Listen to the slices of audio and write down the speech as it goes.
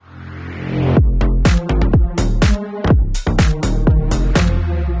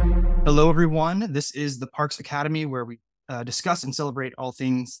Hello, everyone. This is the Parks Academy, where we discuss and celebrate all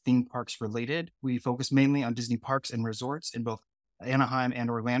things theme parks related. We focus mainly on Disney parks and resorts in both Anaheim and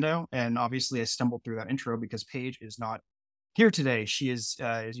Orlando. And obviously, I stumbled through that intro because Paige is not here today. She is,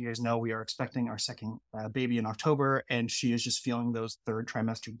 as you guys know, we are expecting our second baby in October, and she is just feeling those third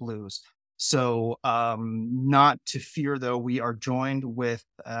trimester blues. So, not to fear, though, we are joined with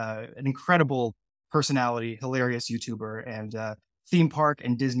an incredible personality, hilarious YouTuber, and theme park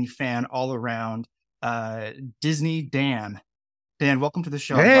and Disney fan all around, Disney Dan. Dan, welcome to the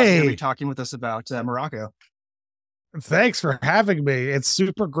show. I'm glad you're going to be Hey, talking with us about Morocco. thanks for having me. It's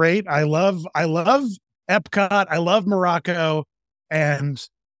super great. I love Epcot. I love Morocco, and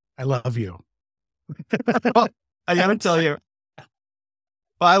I love you. Well, I got to tell you,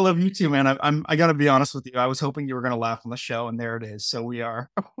 well, I love you too, man. I got to be honest with you. I was hoping you were going to laugh on the show, and there it is. So we are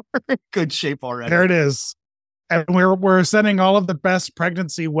we're in good shape already. There it is. And we're sending all of the best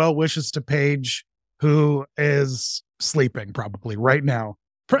pregnancy well wishes to Paige, who is sleeping probably right now.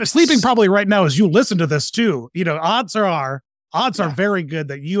 Sleeping probably right now as you listen to this too. You know, odds are Yeah. very good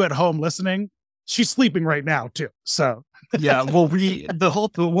that you at home listening, she's sleeping right now too. So Yeah, well,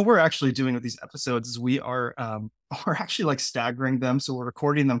 what we're actually doing with these episodes is we're actually like staggering them, so we're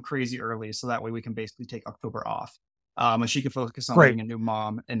recording them crazy early, so that way we can basically take October off, and she can focus on great. being a new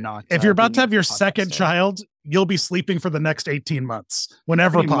mom and not If you're about being to have a your second podcaster. child, you'll be sleeping for the next 18 months,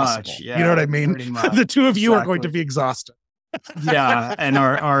 whenever Pretty possible. much, You know what yeah, I mean? pretty much, The two of you are going to exactly. be exhausted. Yeah, and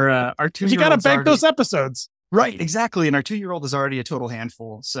our two But you year got to old's bank already those episodes. right, exactly, and our 2 year old is already a total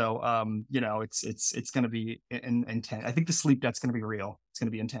handful. So, it's going to be intense. I think the sleep debt's going to be real. It's going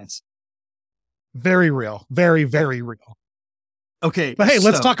to be intense. Very real. Very, very real. Okay, But hey,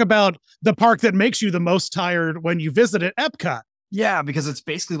 let's so talk about the park that makes you the most tired when you visit at Epcot. yeah, because it's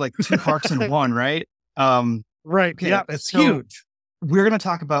basically like two parks in one, right? Um, Right. okay, Yeah, it's so huge. we're going to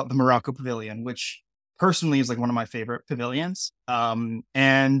talk about the Morocco Pavilion, which personally is like one of my favorite pavilions. And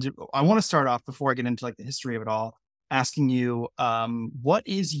I want to start off before I get into like the history of it all, asking you, what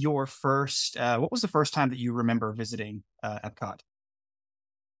was the first time that you remember visiting Epcot?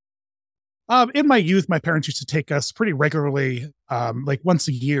 In my youth, my parents used to take us pretty regularly, like once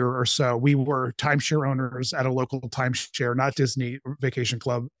a year or so. We were timeshare owners at a local timeshare, not Disney Vacation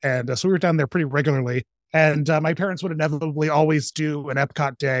Club. And so we were down there pretty regularly. And my parents would inevitably always do an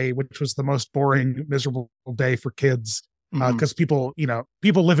Epcot day, which was the most boring, miserable day for kids. Hmm. Because people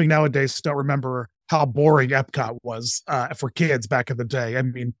living nowadays don't remember how boring Epcot was for kids back in the day. I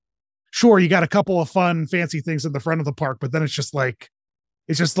mean, sure, you got a couple of fun, fancy things in the front of the park, but then it's just like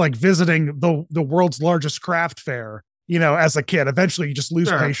visiting the world's largest craft fair, as a kid. Eventually you just lose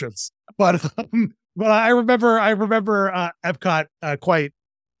Sure. patience. But I remember Epcot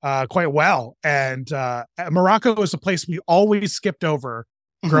quite well. And Morocco was a place we always skipped over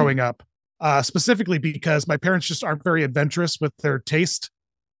Hmm. growing up, specifically because my parents just aren't very adventurous with their taste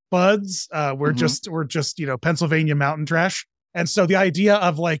buds. We're Hmm. just we're just Pennsylvania mountain trash. And so the idea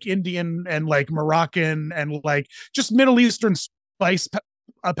of like Indian and like Moroccan and like just Middle Eastern spice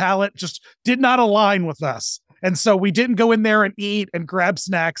palette just did not align with us. And so we didn't go in there and eat and grab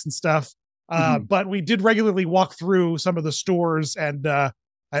snacks and stuff. Hmm. But we did regularly walk through some of the stores and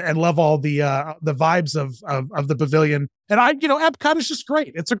love all the vibes of the pavilion. And Epcot is just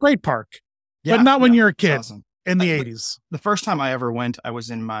great. It's a great park, but Yeah, not when no, you're a it's kid awesome. in I, the the, 80s. the first time I ever went, I was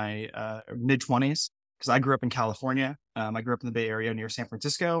in my mid 20s because I grew up in California. I grew up in the Bay Area near San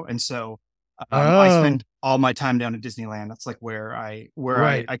Francisco, and so I Oh, spent all my time down at Disneyland. That's like where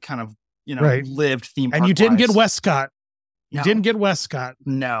right, I kind of right. lived theme And you park didn't get wise. Westcott. You didn't No, get Westcott.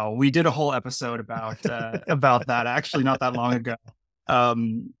 no, we did a whole episode about that actually not that long ago.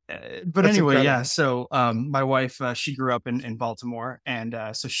 But That's anyway, yeah. incredible. So my wife, she grew up in Baltimore, and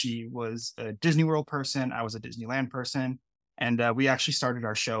so she was a Disney World person. I was a Disneyland person, and we actually started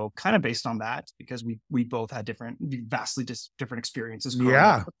our show kind of based on that because we both had vastly different experiences growing up at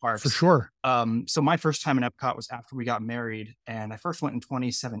Yeah, the for parks. sure. So my first time in Epcot was after we got married, and I first went in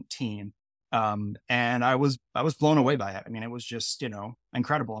 2017. And I was blown away by it. I mean, it was just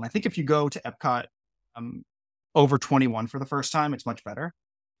incredible. And I think if you go to Epcot um, over 21 for the first time, it's much better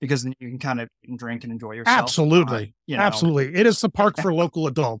because then you can kind of drink and enjoy yourself on, Absolutely. Absolutely. It is a park for local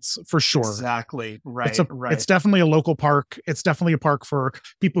adults for sure. exactly It's right, a it's right. definitely a local park. It's definitely a park for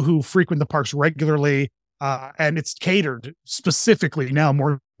people who frequent the parks regularly. And it's catered specifically now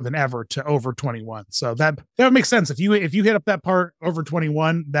more than ever to over 21. So that would make sense. If you hit up that part over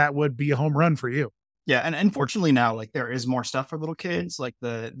 21, that would be a home run for you. Yeah, and unfortunately now, like there is more stuff for little kids, like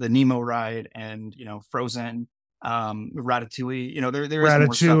the Nemo ride and Frozen, Ratatouille. There is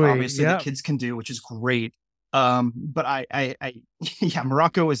more stuff Ratatouille. obviously that Yeah. kids can do, which is great. But yeah,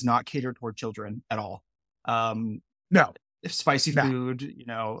 Morocco is not catered toward children at all. Um, No, Spicy no, food,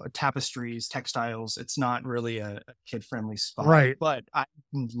 tapestries, textiles. It's not really a kid-friendly spot, right. but I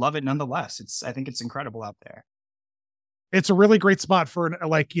love it nonetheless. I think it's incredible out there. It's a really great spot for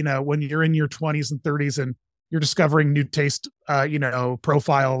like, when you're in your 20s and 30s and you're discovering new taste,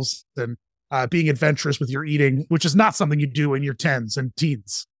 profiles and being adventurous with your eating, which is not something you do in your 10s and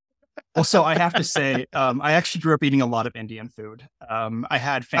teens. Well, so I have to say, I actually grew up eating a lot of Indian food. I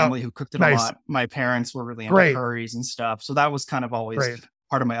had Oh, family who cooked it a nice. lot. My parents were really into Great. curries and stuff, so that was kind of always Great.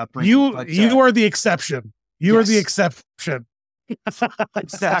 part of my upbringing. But You are the exception. You are the yes, exception.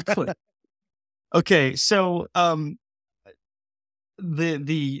 exactly. Okay, so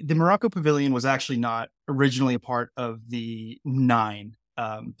the Morocco Pavilion was actually not originally a part of the nine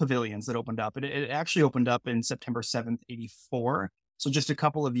pavilions that opened up. It actually opened up in September 7th, 84. So just a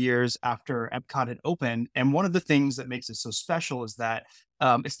couple of years after Epcot had opened. And one of the things that makes it so special is that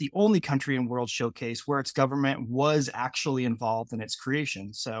it's the only country in World Showcase where its government was actually involved in its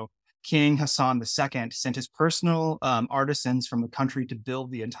creation. So King Hassan II sent his personal artisans from the country to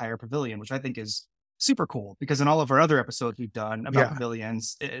build the entire pavilion, which I think is super cool because in all of our other episodes we've done about Yeah.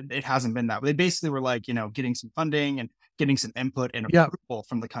 pavilions, it hasn't been that. They basically were like, getting some funding and getting some input and Yeah. approval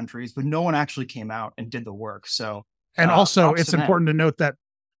from the countries, but no one actually came out and did the work. So, And also props to it's them. important to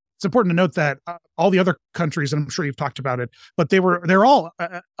note that all the other countries, and I'm sure you've talked about it, but they're all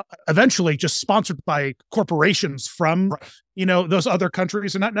eventually just sponsored by corporations from, Right. those other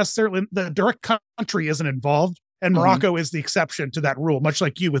countries, and not necessarily the direct country isn't involved. And Mhm. Morocco is the exception to that rule, much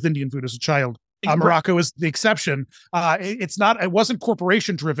like you with Indian food as a child. Right. Morocco is the exception. It wasn't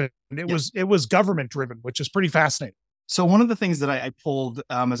corporation driven. Yeah. It was government driven, which is pretty fascinating. So one of the things that I pulled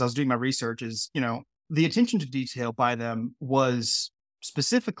as I was doing my research is, the attention to detail by them was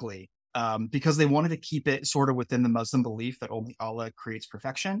specifically because they wanted to keep it sort of within the Muslim belief that only Allah creates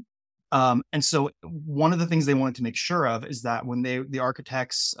perfection. And so one of the things they wanted to make sure of is that when the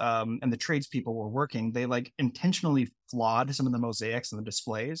architects and the tradespeople were working, they like intentionally flawed some of the mosaics and the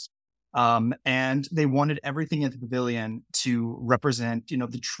displays. And they wanted everything in the pavilion to represent,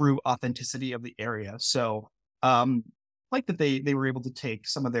 the true authenticity of the area. So like that they were able to take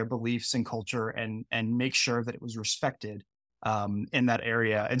some of their beliefs and culture and make sure that it was respected in that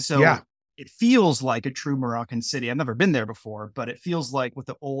area. And so Yeah. it feels like a true Moroccan city. I've never been there before, but it feels like with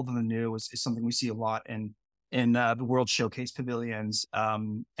the old and the new is something we see a lot in the World Showcase pavilions.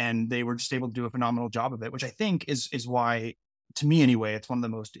 And they were just able to do a phenomenal job of it, which I think is why, to me anyway, it's one of the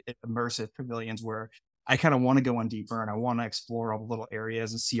most immersive pavilions where I kind of want to go on deeper and I want to explore all the little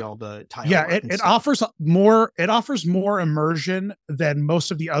areas and see all the tile Yeah, work and stuff. it offers more immersion than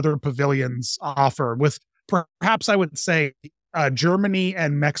most of the other pavilions offer, with perhaps I would say Germany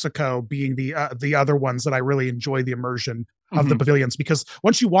and Mexico being the other ones that I really enjoy the immersion of the Mhm. pavilions, because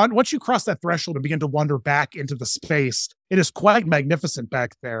once you cross that threshold and begin to wander back into the space, it is quite magnificent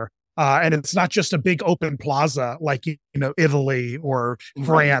back there. And it's not just a big open plaza like Italy or Right.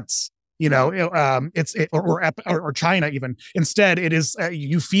 France, or China even. Instead, it is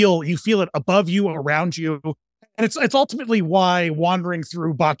you feel it above you, around you, and it's ultimately why wandering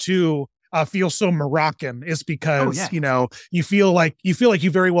through Batu feels so Moroccan, is Oh because yeah. you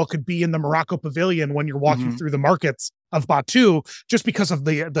very well could be in the Morocco Pavilion when you're walking Mhm. through the markets of Batu, just because of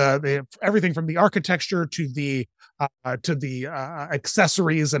the everything from the architecture to the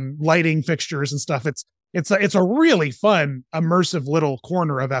accessories and lighting fixtures and stuff. It's a really fun immersive little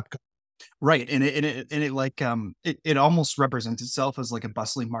corner of Epcot. Right. And it like it almost represents itself as like a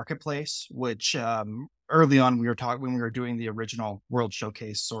bustling marketplace, which early on we were talking when we were doing the original World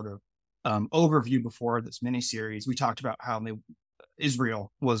Showcase sort of overview before this miniseries, we talked about how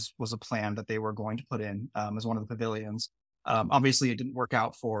Israel was a plan that they were going to put in as one of the pavilions. Obviously, it didn't work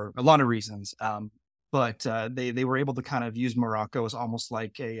out for a lot of reasons, but they were able to kind of use Morocco as almost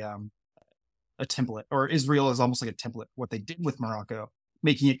like a template, or Israel is almost like a template. What they did with Morocco,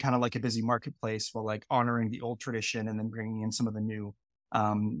 making it kind of like a busy marketplace for like honoring the old tradition and then bringing in some of the new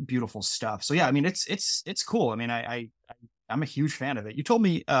beautiful stuff. So yeah, I mean it's cool. I mean I'm a huge fan of it. You told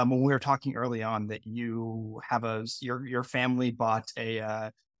me when we were talking early on that your family bought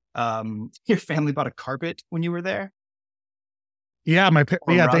your family bought a carpet when you were there, Yeah,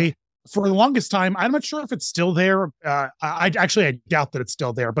 or a rug. they, for the longest time, I'm not sure if it's still there. I doubt that it's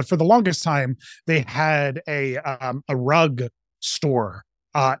still there, but for the longest time, they had a rug store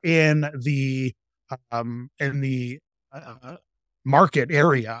in the uh, market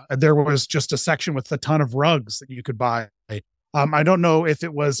area. There was just a section with a ton of rugs that you could buy. I don't know if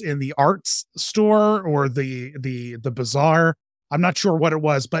it was in the arts store or the bazaar, I'm not sure what it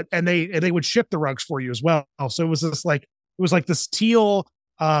was, but and they would ship the rugs for you as well. So it was like this teal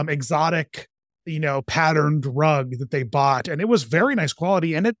exotic, patterned rug that they bought, and it was very nice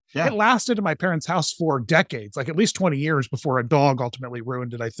quality, and it Yeah. lasted in my parents' house for decades, like at least 20 years before a dog ultimately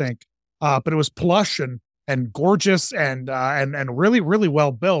ruined it, I think. But it was plush and gorgeous and really really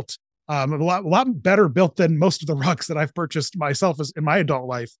well built. A lot better built than most of the rugs that I've purchased myself as in my adult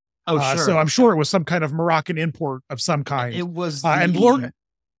life. Oh, So sure. I'm sure it was some kind of Moroccan import of some kind. It was And Lord,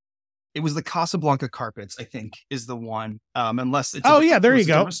 the Casablanca carpets, I think, is the one. Unless it's a oh yeah, different, there you it's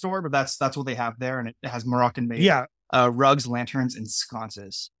a go. different store, but that's what they have there, and it has Moroccan made Yeah, rugs, lanterns, and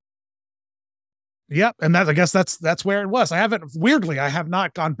sconces. yep. And I guess that's where it was. I have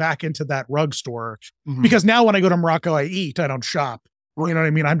not gone back into that rug store Mhm. because now when I go to Morocco, I eat, I don't shop. You Right. know what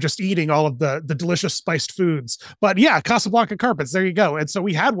I mean? I'm just eating all of the delicious spiced foods. But yeah, Casablanca carpets, there you go. And so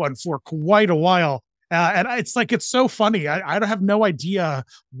we had one for quite a while. And it's like, it's so funny. I don't have no idea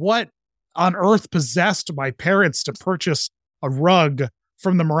what on earth possessed my parents to purchase a rug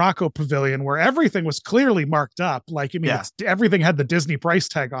from the Morocco Pavilion where everything was clearly marked up. Like, I mean, Yeah. it's everything had the Disney price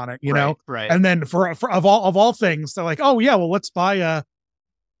tag on it, Right. Right. And then for of all things, they're like, oh yeah, well let's buy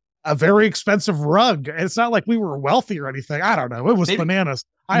a very expensive rug. And it's not like we were wealthy or anything. I don't know. It was Maybe. bananas.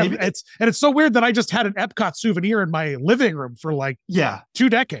 Maybe. They, It's so weird that I just had an Epcot souvenir in my living room for like yeah. 2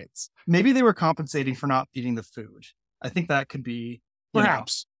 decades. Maybe they were compensating for not eating the food. I think that could be.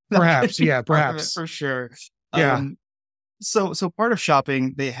 Perhaps, That could be yeah, part of it perhaps, for sure. yeah. Um, so part of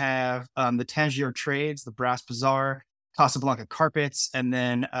shopping, they have the Tangier trades, the Brass Bazaar, Casablanca carpets, and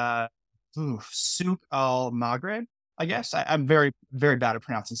then Souk al Maghreb. I guess I'm very very bad at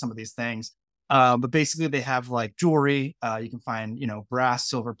pronouncing some of these things. But basically, they have like jewelry. You can find brass,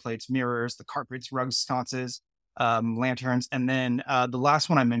 silver plates, mirrors, the carpets, rugs, sconces, lanterns, and then the last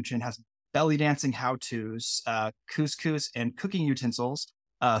one I mentioned has belly dancing how tos, couscous and cooking utensils,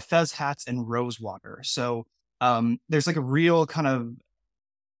 fez hats, and rose water. So there's like a real kind of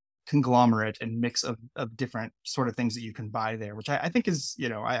conglomerate and mix of different sort of things that you can buy there, which I think is,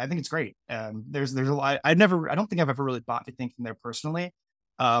 I think it's great. There's a lot. I don't think I've ever really bought anything from there personally.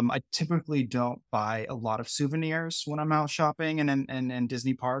 I typically don't buy a lot of souvenirs when I'm out shopping and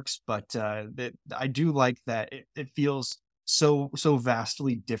Disney parks, but I do like that it feels so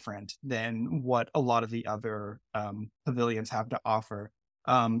vastly different than what a lot of the other pavilions have to offer.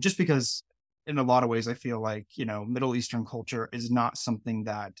 Just because in a lot of ways I feel like Middle Eastern culture is not something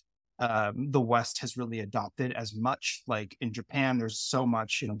that the West has really adopted as much. Like in Japan, there's so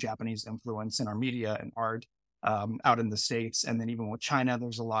much Japanese influence in our media and art out in the States, and then even with China,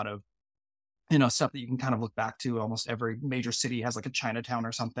 there's a lot of stuff that you can kind of look back to. Almost every major city has like a Chinatown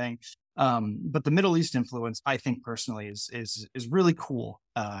or something. But the Middle East influence, I think personally, is really cool,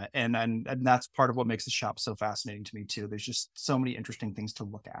 and that's part of what makes the shop so fascinating to me too. There's just so many interesting things to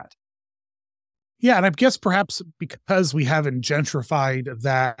look at. Yeah, and I guess perhaps because we haven't gentrified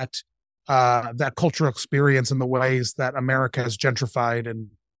that cultural experience in the ways that America has gentrified and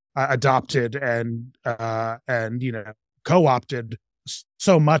adopted and co-opted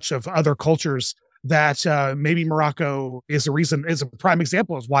so much of other cultures that maybe Morocco is a prime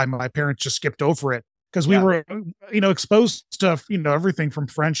example of why my parents just skipped over it because we Yeah. were exposed to everything from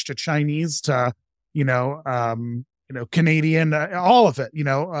French to Chinese to you know um Canadian, all of it,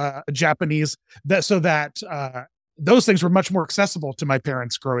 Japanese, that those things were much more accessible to my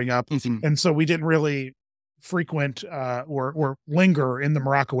parents growing up. Mhm. And so we didn't really frequent or linger in the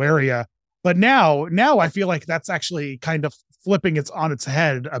Morocco area. But now I feel like that's actually kind of flipping its on its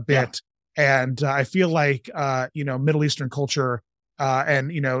head a Yeah. bit. And I feel like, Middle Eastern culture and,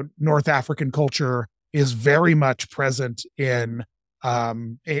 North African culture is very much present in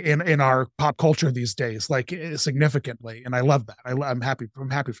our pop culture these days, like significantly, and I love that. I'm happy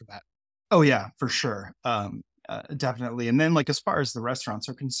for that. Oh yeah, for sure. Definitely. And then like as far as the restaurants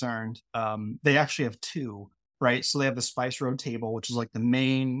are concerned, they actually have two, right? So they have the Spice Road Table, which is like the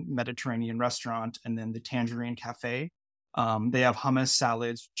main Mediterranean restaurant, and then the Tangerine Cafe. They have hummus,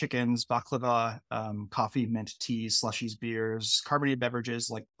 salads, chickens, baklava, coffee, mint teas, slushies, beers, carbonated beverages,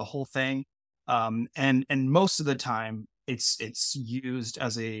 like the whole thing. And most of the time, it's used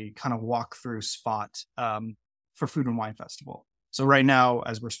as a kind of walk-through spot for Food and Wine Festival. So right now,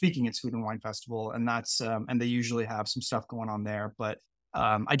 as we're speaking, it's Food and Wine Festival, and and they usually have some stuff going on there. But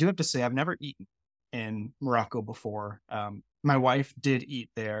I do have to say, I've never eaten in Morocco before. My wife did eat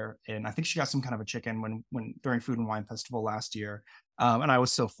there, and I think she got some kind of a chicken when during Food and Wine Festival last year. And I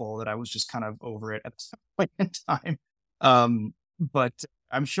was so full that I was just kind of over it at some point in time. But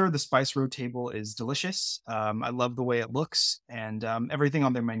I'm sure the Spice Road Table is delicious. I love the way it looks, and everything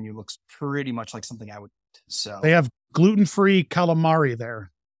on their menu looks pretty much like something I would They So, have gluten-free calamari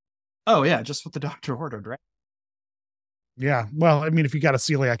there. oh yeah, just what the doctor ordered, right? Yeah. Well, I mean, if you got a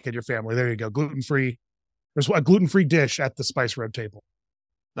celiac in your family, there you go. Gluten-free. There's a gluten-free dish at the Spice Road table.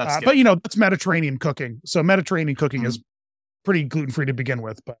 That's But good. you know, that's Mediterranean cooking. So Mediterranean cooking Mhm. is pretty gluten-free to begin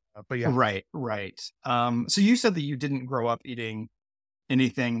with. But yeah. Right, right. So you said that you didn't grow up eating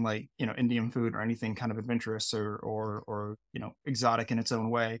anything like, Indian food or anything kind of adventurous or exotic in its own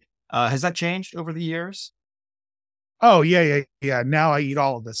way. Has that changed over the years? Oh yeah, yeah, yeah. Now I eat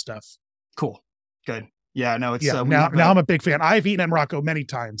all of this stuff. Cool. Good. Yeah, no, it's Yeah. we Now have now a I'm a big fan. I've eaten in Morocco many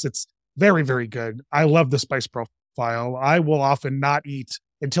times. It's very, very good. I love the spice profile. I will often not eat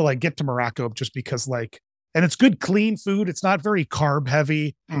until I get to Morocco just because and it's good clean food. It's not very carb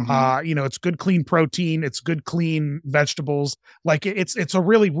heavy. Mhm. It's good clean protein, it's good clean vegetables. It's a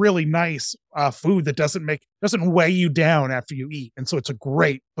really, really nice food that doesn't weigh you down after you eat. And so it's a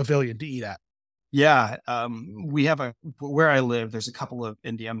great pavilion to eat at. Yeah, we have where I live, there's a couple of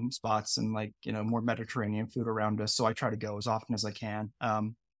Indian spots and more Mediterranean food around us, so I try to go as often as I can.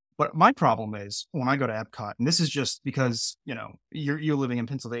 But my problem is when I go to Epcot, and this is just because, you're living in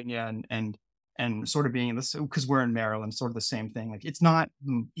Pennsylvania and sort of being in this because we're in Maryland, sort of the same thing. Like it's not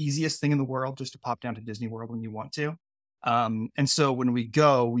the easiest thing in the world just to pop down to Disney World when you want to. And so when we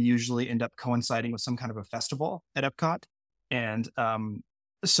go, we usually end up coinciding with some kind of a festival at Epcot. And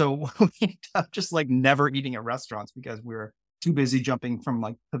so we ended up just never eating at restaurants because we were too busy jumping from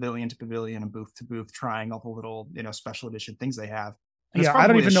pavilion to pavilion and booth to booth, trying all the little, special edition things they have. And it's Yeah, I don't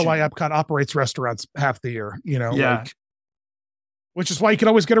probably a even know why shame. Epcot operates restaurants half the year, Yeah, which is why you can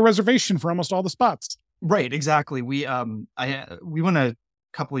always get a reservation for almost all the spots. right. Exactly. We went a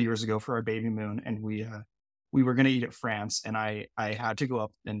couple of years ago for our baby moon, and we were going to eat at France, and I had to go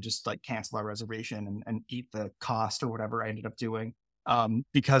up and just cancel our reservation and eat the cost or whatever I ended up doing.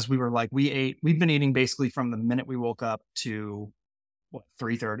 Because we were we've been eating basically from the minute we woke up to what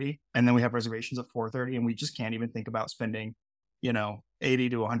 3:30, and then we have reservations at 4:30, and we just can't even think about spending, $80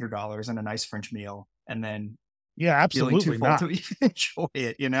 to $100 on a nice French meal and then Yeah, feeling too absolutely full not. to even enjoy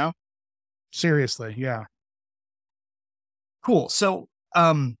it. Seriously, yeah. Cool. So,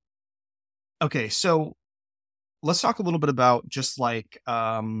 okay, so let's talk a little bit about just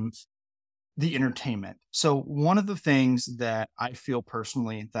the entertainment. So one of the things that I feel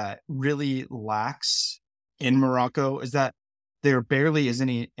personally that really lacks in Morocco is that there barely is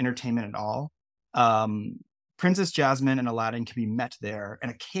any entertainment at all. Um, Princess Jasmine and Aladdin can be met there,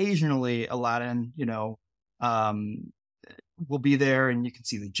 and occasionally Aladdin, um, will be there, and you can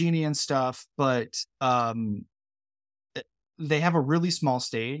see the genie and stuff. But they have a really small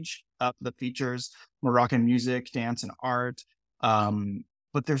stage that features Moroccan music, dance, and art. Um,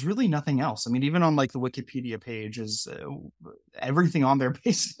 but there's really nothing else. I mean, even on the Wikipedia page is everything on there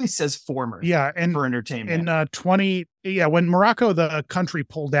basically says Yeah, for in entertainment. 20 yeah, when Morocco the country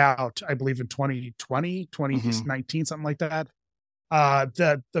pulled out, I believe in 2020, twenty Hmm. nineteen, something like that.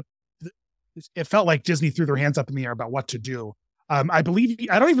 The it felt like Disney threw their hands up in the air about what to do. I don't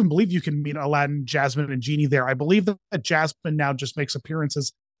even believe you can meet Aladdin, Jasmine, and Genie there. I believe that Jasmine now just makes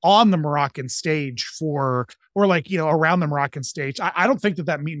appearances on the Moroccan stage or around the Moroccan stage. I don't think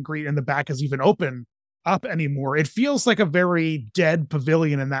that meet and greet in the back is even open up anymore. It feels like a very dead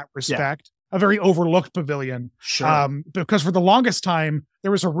pavilion in that Yeah, respect, a very overlooked pavilion. sure. Because for the longest time,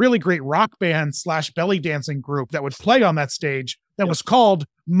 there was a really great rock band / belly dancing group that would play on that stage that Yep. was called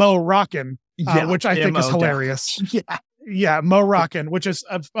Mo Rockin', Yeah. which I think is Mo hilarious. definitely. Yeah. Yeah, Mo Rockin', which is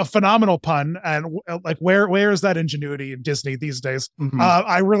a phenomenal pun, and where is that ingenuity in Disney these days? Hmm.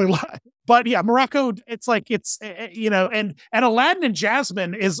 I really like, but yeah, Morocco. It's and Aladdin and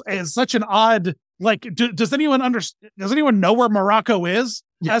Jasmine is such an odd. Does anyone understand? Does anyone know where Morocco is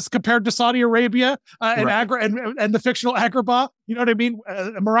Yeah. as compared to Saudi Arabia and Right. Agra and the fictional Agrabah? You know what I mean?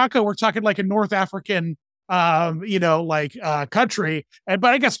 Morocco, we're talking like a North African, country, but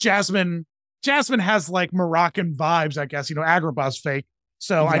I guess Jasmine has like Moroccan vibes, I guess. Agrabah's fake.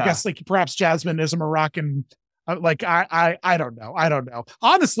 So I Yeah. guess perhaps Jasmine is a Moroccan. I don't know. I don't know.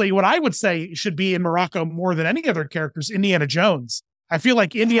 Honestly, what I would say should be in Morocco more than any other characters, Indiana Jones. I feel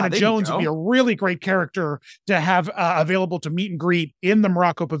like Yeah. Indiana There you Jones would be go. a really great character to have available to meet and greet in the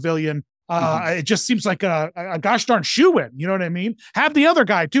Morocco Pavilion. Hmm. It just seems like a gosh darn shoe in. You know what I mean? Have the other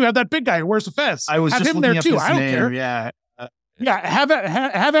guy too. Have that big guy who wears the fez. I was Have just him there looking up too. his I don't name. care. Yeah. Yeah,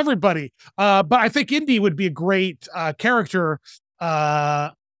 have everybody. But I think Indy would be a great character.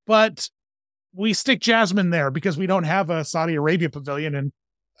 But we stick Jasmine there because we don't have a Saudi Arabia pavilion, and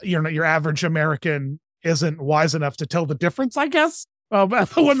your average American isn't wise enough to tell the difference, I guess.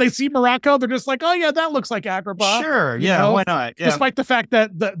 But when they see Morocco, they're just like, oh yeah, that looks like Agrabah, Sure, yeah, why not? Yeah. despite the fact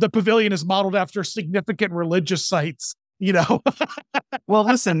that the pavilion is modeled after significant religious sites. Well,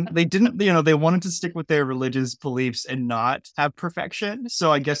 listen, they didn't, they wanted to stick with their religious beliefs and not have perfection.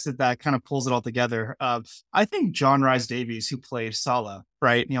 So I guess that kind of pulls it all together. I think John Rhys Davies, who played Salah,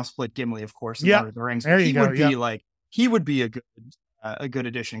 right? And he also played Gimli, of course, in Yeah, Lord of the Rings. there you He go. would be Yeah. like, he would be a good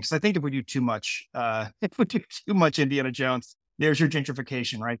addition. Because I think if we do too much, if we do too much Indiana Jones, there's your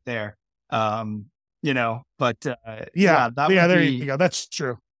gentrification right there. Um, but Yeah. yeah, that Yeah, would there you be go. That's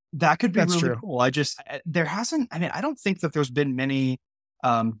true. that could be That's really true. cool. There hasn't, I mean, I don't think that there's been many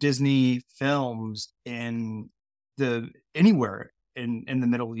Disney films anywhere in the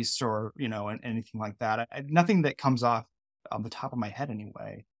Middle East or, and anything like that. Nothing that comes off on the top of my head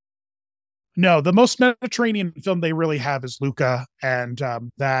anyway. No, the most Mediterranean film they really have is Luca, and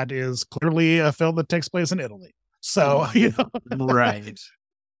that is clearly a film that takes place in Italy. So, Right.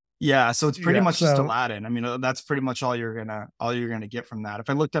 Yeah, so it's pretty yeah. much just So, Aladdin. I mean, that's pretty much all you're gonna get from that. If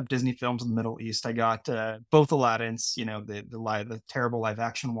I looked up Disney films in the Middle East, I got both Aladdins, the terrible live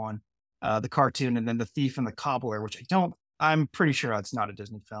action one, the cartoon, and then The Thief and the Cobbler, which I'm pretty sure that's not a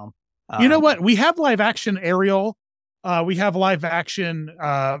Disney film. you know Um, what? We have live action Ariel. We have live action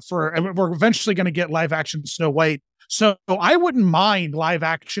and we're eventually going to get live action Snow White. So I wouldn't mind live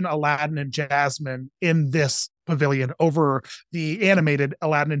action Aladdin and Jasmine in this pavilion over the animated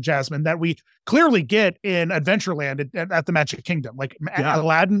Aladdin and Jasmine that we clearly get in Adventureland at the Magic Kingdom. Like yeah.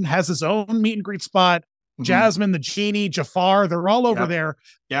 Aladdin has his own meet and greet spot. Mhm. Jasmine, the genie, Jafar, they're all over Yep. there.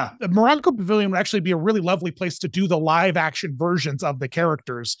 Yeah. The Morocco Pavilion would actually be a really lovely place to do the live action versions of the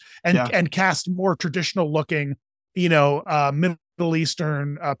characters and Yeah. and cast more traditional looking, Middle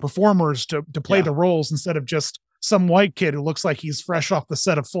Eastern performers to play Yeah. the roles instead of just some white kid who looks like he's fresh off the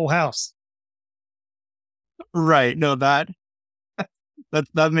set of Full House. Right. No, that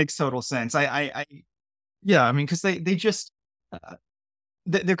makes total sense. Yeah, I mean, because they just uh,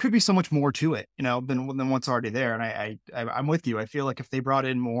 there could be so much more to it, than what's already there. And I'm with you. I feel like if they brought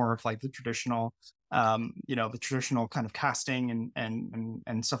in more of like the traditional kind of casting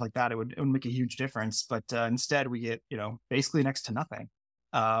and stuff like that, it would make a huge difference. But instead, we get basically next to nothing.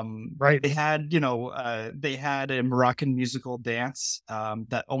 Right. They had a Moroccan musical dance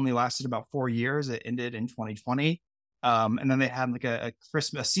that only lasted about 4 years. It ended in 2020. And then they had like a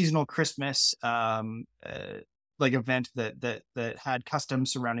seasonal Christmas like event that had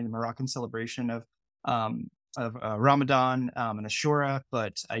customs surrounding the Moroccan celebration of Ramadan and Ashura,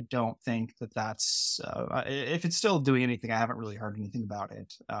 but I don't think that's if it's still doing anything. I haven't really heard anything about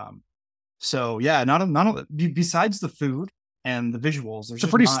it. So yeah, besides the food and the visuals, there's It's a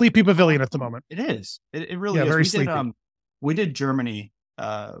just pretty not sleepy a lot pavilion at the going on. moment. It is. It really Yeah, is. very sleepy. We did Germany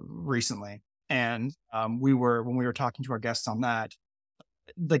recently, and when we were talking to our guests on that,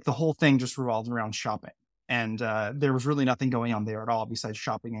 like the whole thing just revolved around shopping, and there was really nothing going on there at all besides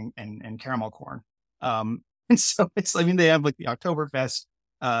shopping and caramel corn. And so I mean, they have like the Oktoberfest,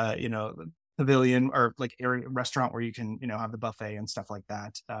 pavilion or like area restaurant where you can have the buffet and stuff like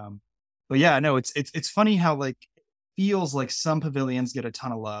that. But yeah, no, it's funny how like feels like some pavilions get a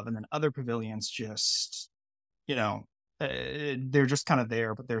ton of love and then other pavilions just you know they're just kind of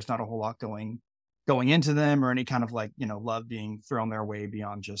there, but there's not a whole lot going into them or any kind of like love being thrown their way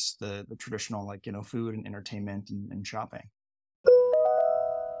beyond just the traditional like food and entertainment and shopping.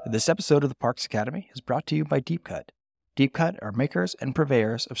 This episode of the Parks Academy is brought to you by Deep Cut. Deep Cut are makers and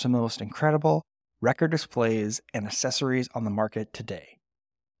purveyors of some of the most incredible record displays and accessories on the market today.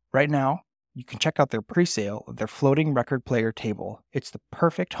 Right now, you can check out their pre-sale of their floating record player table. It's the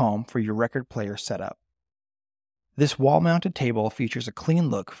perfect home for your record player setup. This wall-mounted table features a clean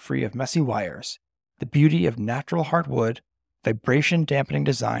look free of messy wires, the beauty of natural hardwood, vibration dampening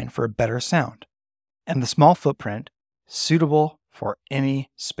design for a better sound, and the small footprint suitable for any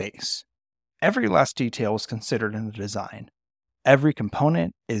space. Every last detail was considered in the design. Every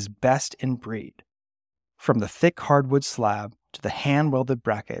component is best in breed. From the thick hardwood slab to the hand-welded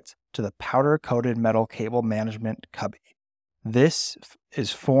brackets to the powder-coated metal cable management cubby. This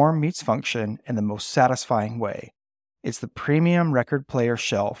is form meets function in the most satisfying way. It's the premium record player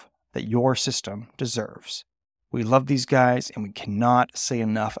shelf that your system deserves. We love these guys, and we cannot say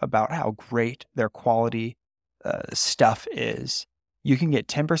enough about how great their quality stuff is. You can get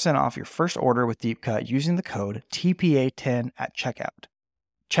 10% off your first order with Deep Cut using the code TPA10 at checkout.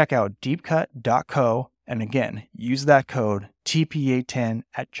 Check out deepcut.co, and again, use that code TPA10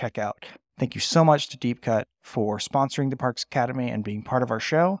 at checkout. Thank you so much to Deep Cut for sponsoring the Parks Academy and being part of our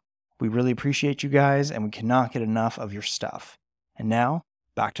show. We really appreciate you guys, and we cannot get enough of your stuff. And now,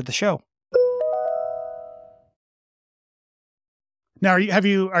 back to the show. Now,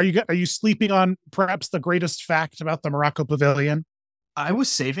 are you sleeping on perhaps the greatest fact about the Morocco Pavilion? I was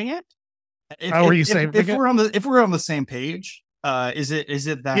saving it. Oh, are you saving it? If we're on the same page, Yeah.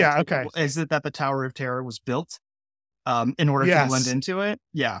 Okay. is it that the Tower of Terror was built in order to blend Yes. into it?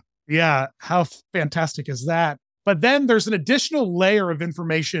 Yeah. Yeah. How fantastic is that? But then there's an additional layer of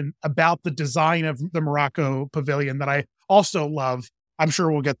information about the design of the Morocco Pavilion that I also love. I'm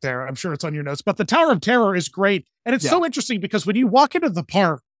sure we'll get there. I'm sure it's on your notes. But the Tower of Terror is great. And it's Yeah. so interesting because when you walk into the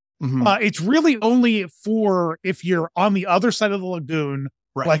park, it's really only for if you're on the other side of the lagoon,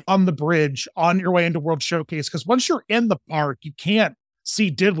 Right. like on the bridge on your way into World Showcase. Because once you're in the park, you can't see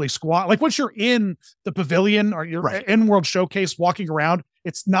diddly squat. Like once you're in the pavilion or you're in World Showcase walking around,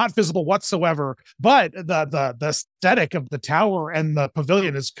 it's not visible whatsoever. But the aesthetic of the tower and the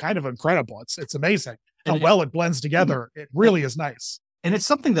pavilion is kind of incredible. It's amazing how well it blends together. It really is nice. And it's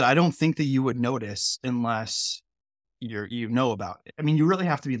something that I don't think that you would notice unless you know about it. I mean, you really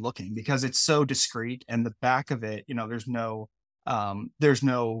have to be looking because it's so discreet, and the back of it, there's no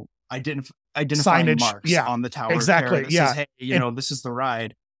identifying Signage, marks on the tower. Exactly. That says, hey, this is the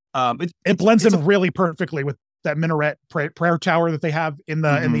ride. It blends in really perfectly with that minaret prayer tower that they have in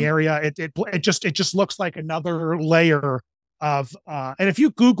the area. It just looks like another layer of and if you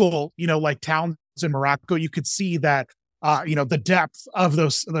Google, like towns in Morocco, you could see that the depth of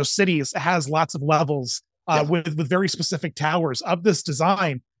those cities has lots of levels with very specific towers of this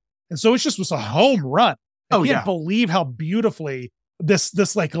design. And so it just was a home run. I can't believe how beautifully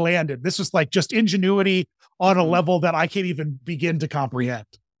this like landed. This was like just ingenuity on a level that I can't even begin to comprehend.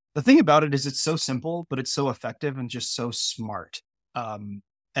 The thing about it is it's so simple, but it's so effective and just so smart. And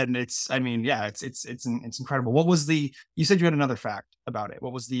it's incredible. What was you said you had another fact about it.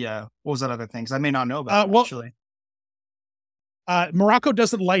 What was that other thing? 'Cause I may not know about it, actually. Morocco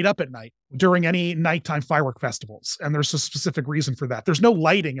doesn't light up at night during any nighttime firework festivals. And there's a specific reason for that. There's no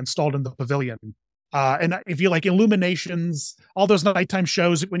lighting installed in the pavilion. And if you like illuminations, all those nighttime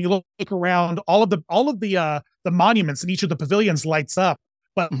shows, when you look around, all of the monuments in each of the pavilions lights up,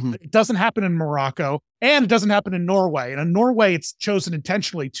 but it doesn't happen in Morocco, and it doesn't happen in Norway. And in Norway, it's chosen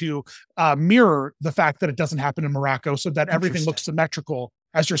intentionally to mirror the fact that it doesn't happen in Morocco, so that everything looks symmetrical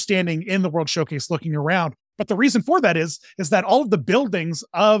as you're standing in the World Showcase looking around. But the reason for that is that all of the buildings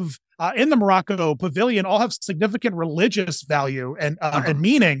of in the Morocco Pavilion all have significant religious value and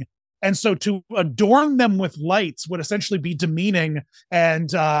meaning. And so to adorn them with lights would essentially be demeaning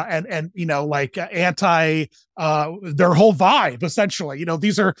and like anti their whole vibe, essentially.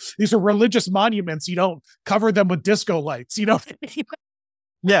 These are religious monuments. You don't cover them with disco lights,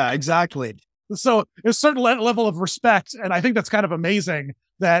 Yeah, exactly. So there's a certain level of respect. And I think that's kind of amazing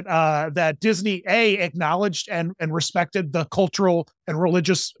that Disney acknowledged and respected the cultural and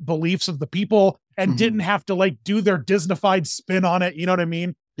religious beliefs of the people and didn't have to like do their Disneyfied spin on it. You know what I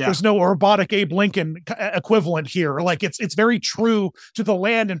mean? Yeah. There's no robotic Abe Lincoln equivalent here. Like it's very true to the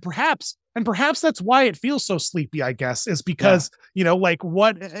land, and perhaps that's why it feels so sleepy, I guess, is because, like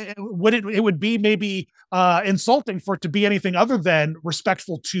what it would be maybe insulting for it to be anything other than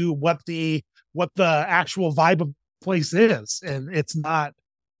respectful to what the actual vibe of the place is. And it's not,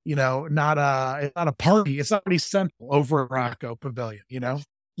 it's not a party. It's not essential over Morocco Pavilion,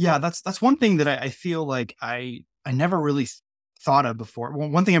 Yeah, that's one thing that I feel like I never really thought of before. Well,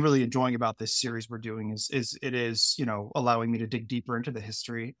 one thing I'm really enjoying about this series we're doing is it is, allowing me to dig deeper into the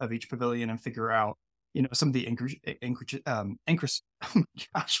history of each pavilion and figure out, some of the oh my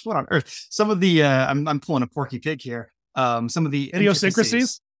gosh, what on earth? Some of the I'm pulling a Porky Pig here. Some of the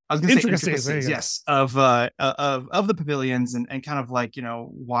idiosyncrasies. I was going to say intricacies, yes, of the pavilions and kind of like,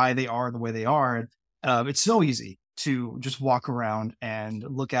 why they are the way they are. It's so easy to just walk around and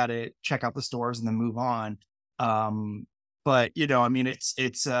look at it, check out the stores, and then move on. But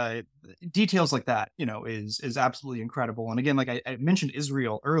it's details like that, is absolutely incredible. And again, like I mentioned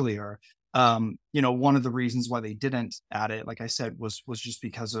Israel earlier, one of the reasons why they didn't add it, like I said, was just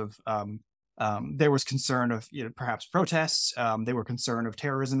because of there was concern of perhaps protests. They were concerned of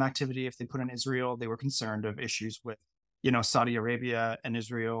terrorism activity if they put in Israel. They were concerned of issues with Saudi Arabia and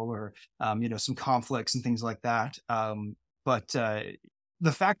Israel, or some conflicts and things like that. But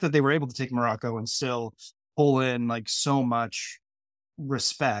the fact that they were able to take Morocco and still pull in like so much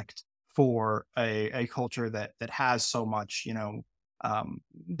respect for a culture that has so much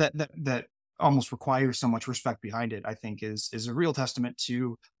that almost requires so much respect behind it, I think is a real testament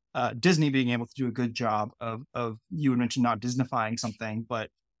to Disney being able to do a good job of you had mentioned not Disneyfying something, but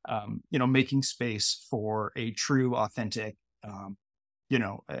making space for a true authentic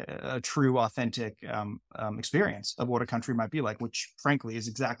experience of what a country might be like, which frankly is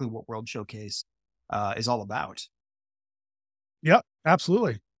exactly what World Showcase is all about. Yep,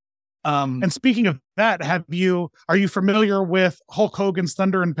 absolutely. Um, And speaking of that, are you familiar with Hulk Hogan's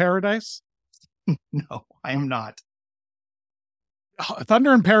Thunder in Paradise? no, I am not.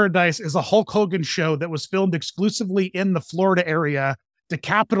 Thunder in Paradise is a Hulk Hogan show that was filmed exclusively in the Florida area to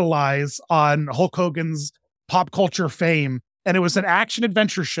capitalize on Hulk Hogan's pop culture fame. And it was an action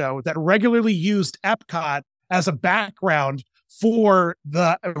adventure show that regularly used Epcot as a background for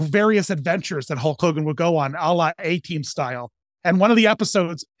the various adventures that Hulk Hogan would go on, a la A-Team style. And one of the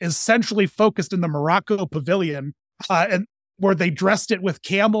episodes is centrally focused in the Morocco Pavilion, and where they dressed it with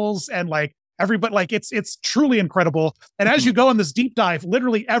camels and like everybody, like it's truly incredible. And as you go on this deep dive,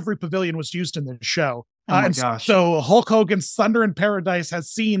 literally every pavilion was used in the show. Oh my And gosh. so Hulk Hogan's Thunder in Paradise has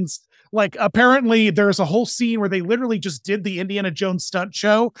scenes like, apparently there's a whole scene where they literally just did the Indiana Jones stunt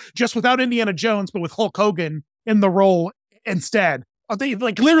show just without Indiana Jones, but with Hulk Hogan in the role instead. They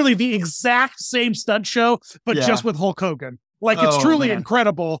like literally the exact same stunt show, but just with Hulk Hogan. Like, it's truly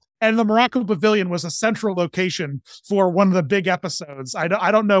incredible. And the Morocco Pavilion was a central location for one of the big episodes. I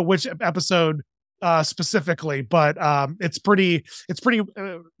don't know which episode specifically, but it's pretty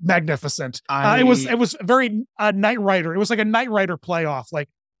magnificent. It was very Knight Rider. It was like a Knight Rider playoff. Like,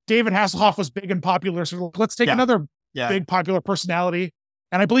 David Hasselhoff was big and popular, so let's take another big popular personality.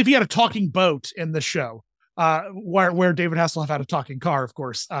 And I believe he had a talking boat in the show, where David Hasselhoff had a talking car, of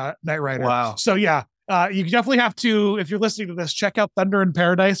course, Knight Rider. Wow. So yeah. You definitely have to, if you're listening to this, check out Thunder in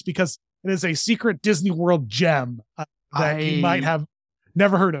Paradise, because it is a secret Disney World gem that you might have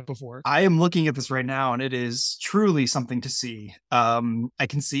never heard of before. I am looking at this right now, and it is truly something to see. I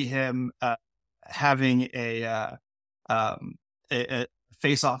can see him having a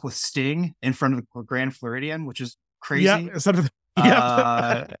face off with Sting in front of the Grand Floridian, which is crazy.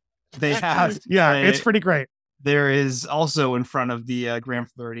 They have, it's pretty great. There is also in front of the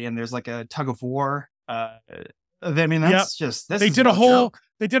Grand Floridian, there's like a tug of war. I mean, that's just this. They did a whole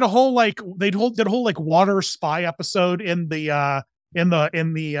water spy episode in the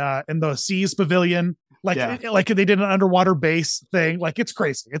Seas Pavilion. Like they did an underwater base thing. Like, it's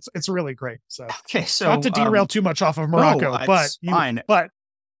crazy. It's really great. So okay, so not to derail too much off of Morocco, fine. But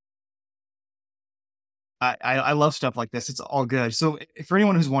I love stuff like this. It's all good. So for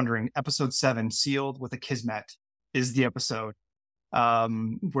anyone who's wondering, episode 7, Sealed with a Kismet, is the episode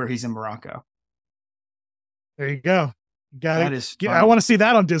where he's in Morocco. There you go. You got it. I want to see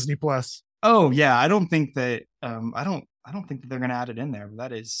that on Disney Plus. Oh yeah, I don't think that I don't think that they're gonna add it in there, but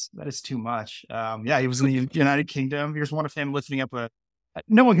that is too much. He was in the United Kingdom. Here's one of him lifting up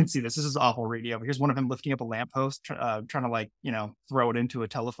no one can see this. This is awful radio, but here's one of him lifting up a lamppost, trying to throw it into a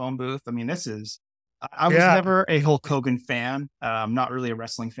telephone booth. I mean, this is. I was never a Hulk Hogan fan. Not really a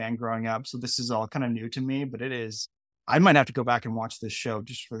wrestling fan growing up, so this is all kind of new to me. But it is. I might have to go back and watch this show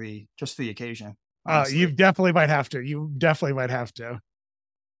just for the occasion. You definitely might have to.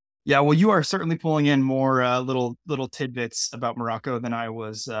 Yeah, well, you are certainly pulling in more little tidbits about Morocco than I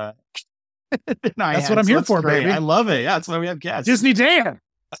was. That's what I'm here for, great. baby. I love it. Yeah, that's why we have guests. Disney Dan.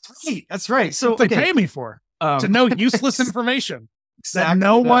 That's right. So they pay me for to know useless information that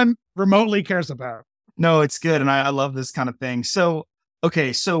no one remotely cares about. No, it's good, and I love this kind of thing. So,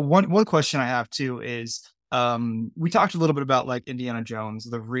 okay, so one question I have too is, we talked a little bit about like Indiana Jones,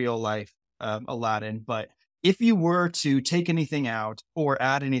 the real life Aladdin, but if you were to take anything out or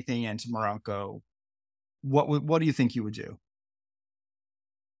add anything into Morocco, what do you think you would do?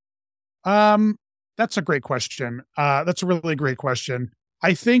 That's a great question. That's a really great question.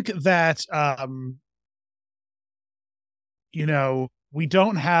 I think that we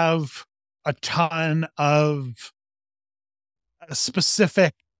don't have a ton of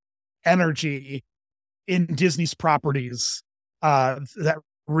specific energy in Disney's properties that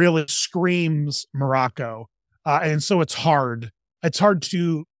really screams Morocco. And so it's hard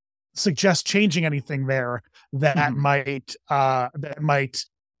to suggest changing anything there that might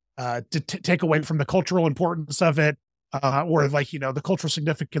take away from the cultural importance of it, or the cultural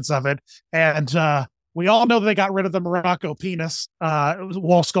significance of it. And we all know that they got rid of the Morocco penis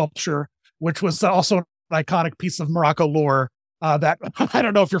wall sculpture, which was also an iconic piece of Morocco lore. That I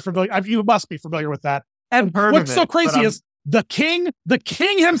don't know if you're familiar. You must be familiar with that. And what's so crazy is the king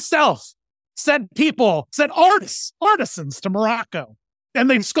himself sent artisans to Morocco, and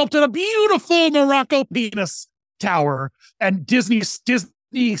they sculpted a beautiful Morocco penis tower, and Disney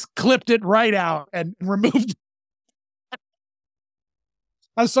clipped it right out and removed.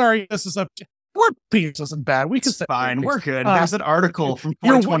 I'm sorry, word penis isn't bad. We can say fine. We're good. There's an article from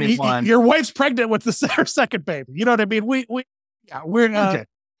 2021. Your wife's pregnant with her second baby. You know what I mean? We're okay.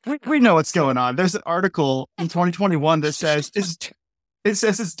 We know what's going on. There's an article in 2021 that says is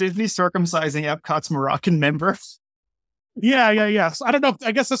Disney circumcising Epcot's Moroccan members? Yeah. So I don't know.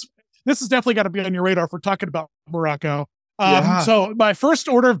 I guess this has definitely got to be on your radar if we're talking about Morocco. Yeah. So my first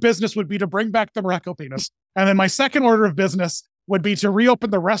order of business would be to bring back the Morocco penis, and then my second order of business would be to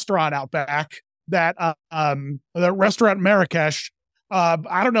reopen the restaurant out back. The restaurant Marrakesh.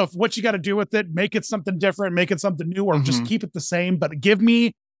 I don't know what you got to do with it. Make it something different, make it something new, or just keep it the same. But give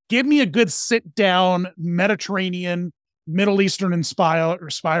me a good sit down Mediterranean, Middle Eastern inspired,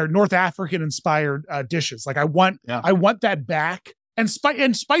 North African inspired dishes. Like I want that back. And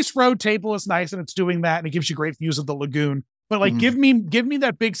Spice Road Table is nice, and it's doing that, and it gives you great views of the lagoon. But like, give me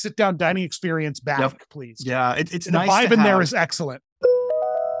that big sit down dining experience back, please. Yeah, it's the nice. Vibe in there is excellent.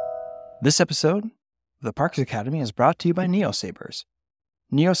 This episode of the Parks Academy is brought to you by Neosabers.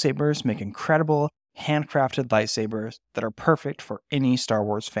 Neosabers make incredible, handcrafted lightsabers that are perfect for any Star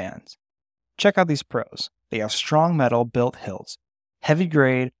Wars fans. Check out these pros. They have strong metal built hilts, heavy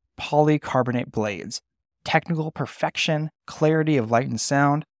grade polycarbonate blades, technical perfection, clarity of light and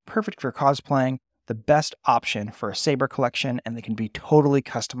sound, perfect for cosplaying, the best option for a saber collection, and they can be totally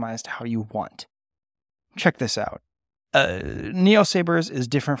customized how you want. Check this out. Neosabers is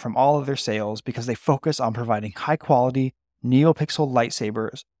different from all of their sales because they focus on providing high-quality NeoPixel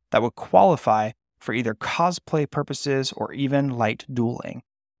lightsabers that would qualify for either cosplay purposes or even light dueling.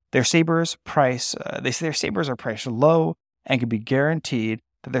 Their sabers are priced low and can be guaranteed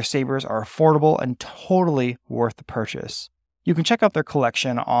that their sabers are affordable and totally worth the purchase. You can check out their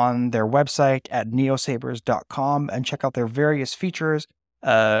collection on their website at neosabers.com and check out their various features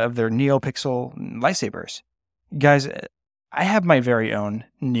of their NeoPixel lightsabers. Guys, I have my very own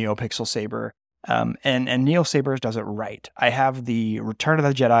NeoPixel saber, and Neosabers does it right. I have the Return of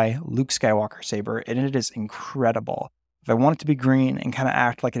the Jedi Luke Skywalker saber, and it is incredible. If I want it to be green and kind of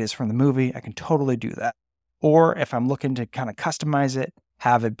act like it is from the movie, I can totally do that. Or if I'm looking to kind of customize it,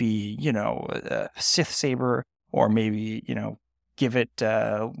 have it be, a Sith saber, or maybe, give it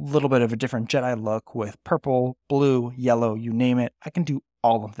a little bit of a different Jedi look with purple, blue, yellow, you name it. I can do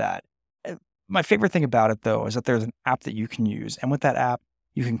all of that. My favorite thing about it, though, is that there's an app that you can use. And with that app,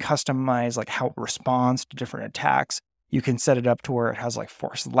 you can customize like how it responds to different attacks. You can set it up to where it has like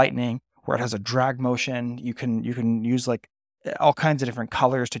force lightning, where it has a drag motion. You can use like all kinds of different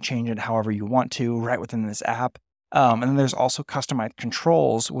colors to change it however you want to right within this app. And then there's also customized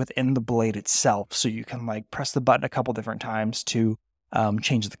controls within the blade itself. So you can like press the button a couple different times to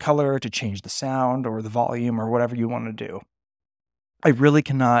change the color, to change the sound or the volume or whatever you want to do. I really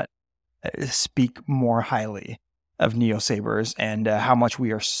cannot speak more highly of Neosabers and how much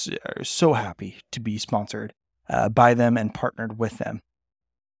we are so happy to be sponsored by them and partnered with them.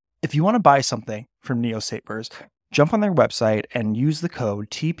 If you want to buy something from Neosabers, jump on their website and use the code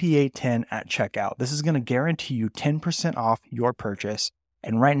TPA10 at checkout. This is going to guarantee you 10% off your purchase.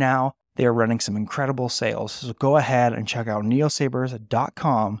 And right now, they are running some incredible sales. So go ahead and check out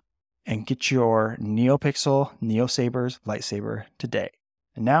neosabers.com and get your NeoPixel Neosabers lightsaber today.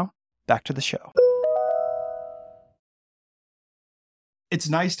 And now, back to the show. It's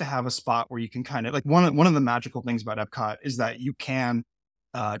nice to have a spot where you can kind of like one of the magical things about Epcot is that you can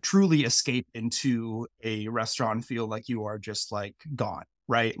truly escape into a restaurant and feel like you are just like gone,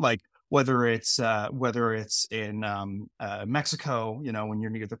 right? Like whether it's in Mexico, when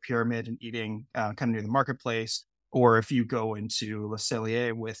you're near the pyramid and eating kind of near the marketplace, or if you go into Le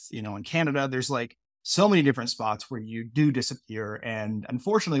Cellier in Canada, there's like so many different spots where you do disappear. And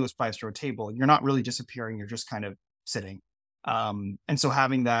unfortunately with Spice Road Table, you're not really disappearing, you're just kind of sitting. And so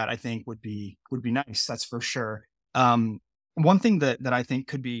having that, I think would be nice. That's for sure. One thing that I think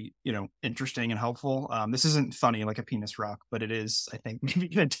could be, interesting and helpful. This isn't funny like a penis rock, but it is, I think, maybe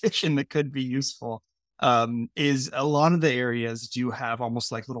an addition that could be useful. Is a lot of the areas do have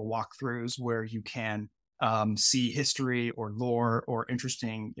almost like little walkthroughs where you can see history or lore or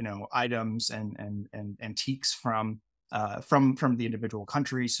interesting, items and antiques from the individual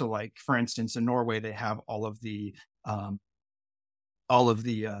countries. So, like for instance, in Norway, they have all of the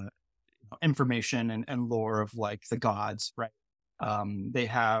information and lore of like the gods, right? They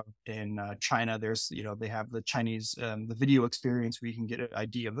have in China, they have the Chinese, the video experience where you can get an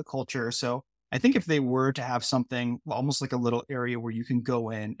idea of the culture. So I think if they were to have something almost like a little area where you can go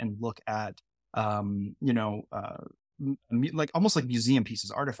in and look at, like almost like museum pieces,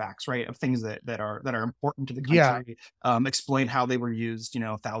 artifacts, right, of things that are important to the country, explain how they were used,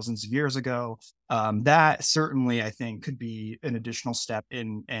 thousands of years ago. That certainly, I think, could be an additional step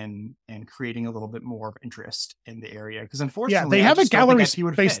in creating a little bit more of interest in the area. Because unfortunately, they have a gallery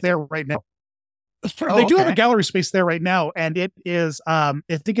space there right now. They do have a Okay. gallery space there right now, and it is I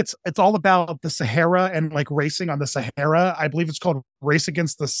think it's all about the Sahara and like racing on the Sahara. I believe it's called Race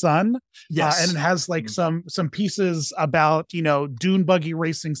Against the Sun. And Yes. it has like some pieces about, dune buggy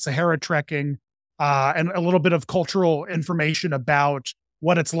racing, Sahara trekking, and a little bit of cultural information about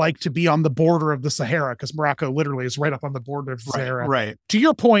what it's like to be on the border of the Sahara, because Morocco literally is right up on the border of the Right. Sahara. Right. To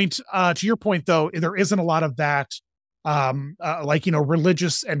your point, though, there isn't a lot of that like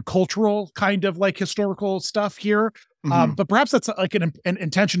religious and cultural kind of like historical stuff here. Mhm. But perhaps that's like an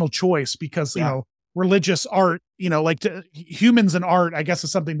intentional choice, because Yeah. religious art, humans and art, I guess,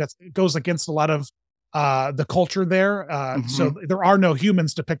 is something that goes against a lot of the culture there. So Mhm. there are no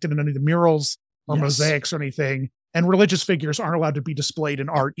humans depicted in any of the murals or Yes. mosaics or anything. And religious figures aren't allowed to be displayed in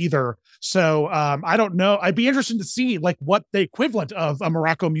art either. So I don't know. I'd be interested to see like what the equivalent of a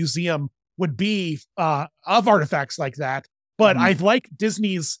Morocco museum would be of artifacts like that. But I Mhm. like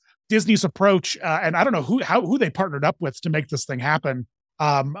Disney's approach, and I don't know who they partnered up with to make this thing happen.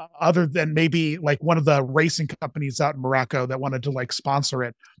 Other than maybe like one of the racing companies out in Morocco that wanted to like sponsor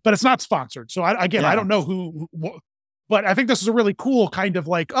it, but it's not sponsored. So I Yeah. don't know but I think this is a really cool kind of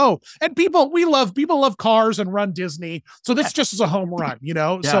like, and people love cars and run Disney. So this just is a home run,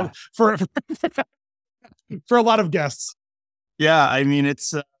 So Yeah. for a lot of guests. Yeah. I mean,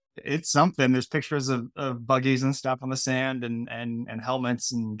 it's something. There's pictures of buggies and stuff on the sand, and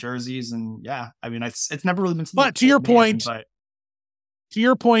helmets and jerseys, and yeah. I mean, it's never really been something But that's pulled me in, but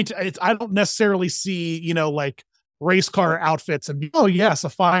I don't necessarily see, like race car outfits and oh yes, a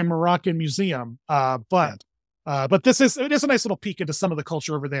fine Moroccan museum. yeah. But it is a nice little peek into some of the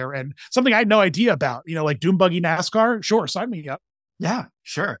culture over there, and something I had no idea about. Like Doom Buggy NASCAR. Sure, sign me up. Yeah,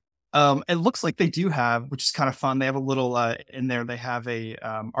 sure. It looks like they do have, which is kind of fun. They have a little in there. They have a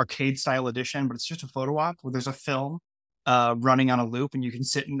arcade style edition, but it's just a photo op where there's a film running on a loop, and you can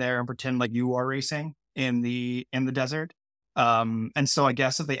sit in there and pretend like you are racing in the desert. And so I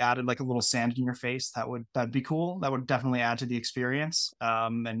guess if they added like a little sand in your face, that'd be cool. That would definitely add to the experience,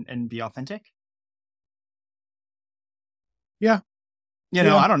 and be authentic. Yeah, I yeah.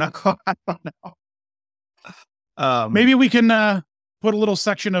 don't know. I don't know. Maybe we can put a little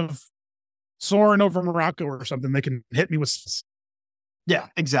section of soaring over Morocco or something. They can hit me with Yeah,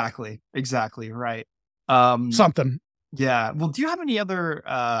 exactly, right. Um, something. Yeah. Well, do you have any other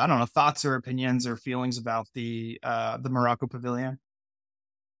I don't know, thoughts or opinions or feelings about the Morocco Pavilion?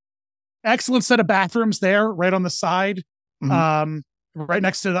 Excellent set of bathrooms there, right on the side, Mhm. um, right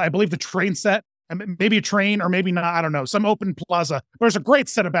next to I believe the train set. Maybe a train or maybe not. I don't know. Some open plaza. There's a great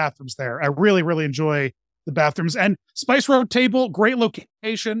set of bathrooms there. I really, really enjoy the bathrooms, and Spice Road Table. Great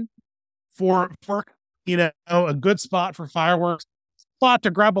location for a good spot for fireworks. Spot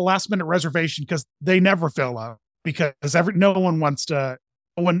to grab a last minute reservation because they never fill up because no one wants to.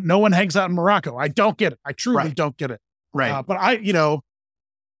 When no one hangs out in Morocco, I don't get it. I truly Right. don't get it. Right. But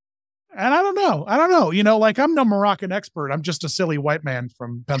and I don't know. Like I'm no Moroccan expert. I'm just a silly white man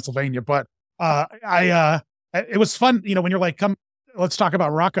from Pennsylvania. But it was fun, when you're like, come, let's talk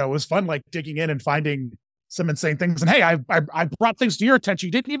about Morocco. It was fun, like digging in and finding some insane things. And hey, I brought things to your attention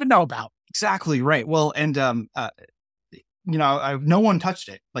you didn't even know about. Exactly, right. Well, and no one touched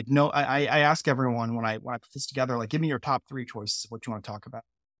it. Like no, I ask everyone when I put this together, like, give me your top three choices of what you want to talk about.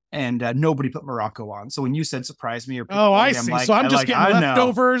 And nobody put Morocco on. So when you said surprise me or pick Oh, I one, I'm see. like, So I'm just getting I know.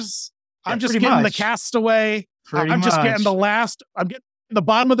 leftovers. Yeah, I'm just pretty getting the much. castaway. Pretty I'm just getting much. I'm getting the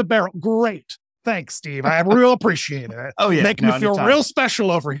bottom of the barrel. Great. Thanks, Steve. I real appreciate it. Oh yeah, Making no, me feel anytime. real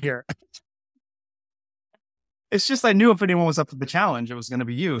special over here. It's just I knew if anyone was up for the challenge, it was going to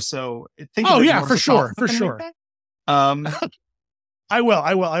be you. So think of Oh it yeah, more for as a sure. compliment For than sure. anything. Um, I will.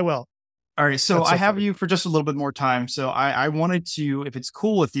 all right, so That's so I have funny. you for just a little bit more time. So I wanted to, if it's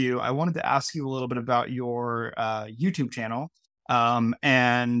cool with you, I wanted to ask you a little bit about your YouTube channel.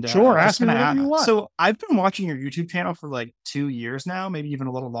 And Sure. just Ask me gonna whatever you want. so I've been watching your YouTube channel for like 2 years now, maybe even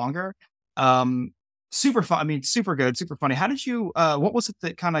a little longer. Super fun. I mean, super good, super funny. How did you? What was it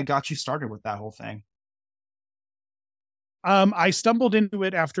that kind of got you started with that whole thing? I stumbled into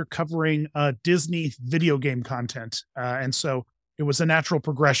it after covering Disney video game content. And so it was a natural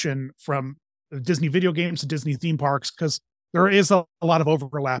progression from Disney video games to Disney theme parks, because there is a lot of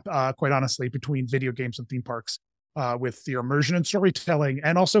overlap, quite honestly, between video games and theme parks with the immersion and storytelling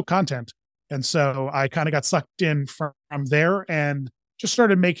and also content. And so I kind of got sucked in from there and just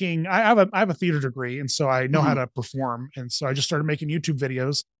started making. I have a theater degree, and so I know how Mhm. to perform. And so I just started making YouTube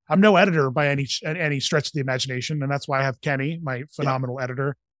videos. I'm no editor by any stretch of the imagination, and that's why I have Kenny, my Yeah. phenomenal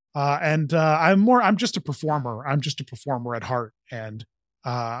editor. I'm just a performer. I'm just a performer at heart, and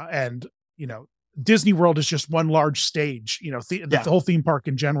Disney World is just one large stage. The whole theme park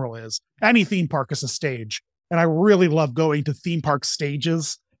in general is. Any theme park is a stage. And I really love going to theme park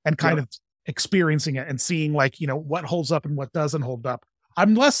stages and kind of experiencing it and seeing what holds up and what doesn't hold up.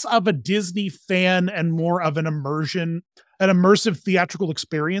 I'm less of a Disney fan and more of an immersive theatrical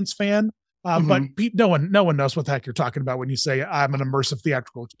experience fan. But no one knows what the heck you're talking about when you say I'm an immersive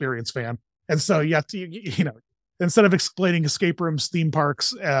theatrical experience fan. And so you have to, instead of explaining escape rooms, theme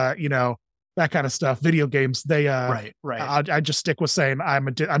parks, that kind of stuff, video games, they right. I just stick with saying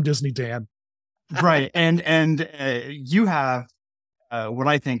I'm Disney Dan. Right. And you have what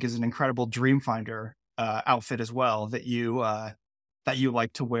I think is an incredible Dreamfinder outfit as well that you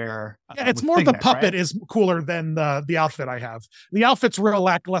like to wear. Yeah, it's more Figment, the puppet right? is cooler than the outfit I have. The outfit's real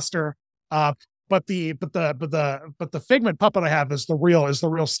lackluster, but the Figment puppet I have is the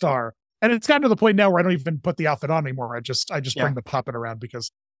real star. And it's gotten to the point now where I don't even put the outfit on anymore. I just bring the puppet around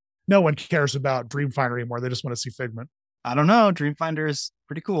because no one cares about Dreamfinder anymore. They just want to see Figment. I don't know. Dreamfinder is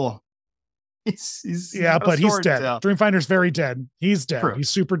pretty cool. He's but he's dead. Dreamfinder's very dead. He's dead. True. He's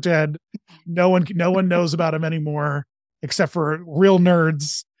super dead. No one knows about him anymore except for real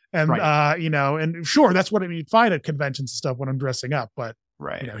nerds. And and sure, that's what you'd find at conventions and stuff when I'm dressing up. But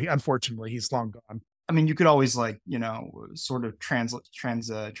unfortunately, he's long gone. I mean, you could always sort of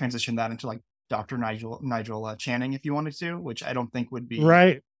transition that into Dr. Nigel Channing if you wanted to, which I don't think would be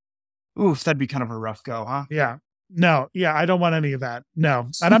right. Oof, that'd be kind of a rough go, huh? Yeah. No, yeah, I don't want any of that. No,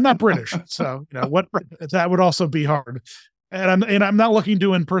 and I'm not British, so what that would also be hard. And I'm not looking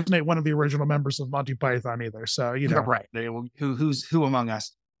to impersonate one of the original members of Monty Python either. So right. Who among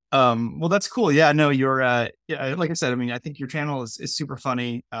us? Well, that's cool. Yeah, no, you're like I said, I mean, I think your channel is super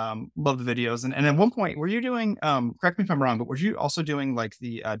funny. Love the videos. And at one point, were you doing correct me if I'm wrong, but were you also doing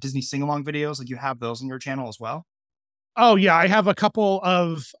the Disney sing-along videos? Like you have those on your channel as well? Oh yeah, I have a couple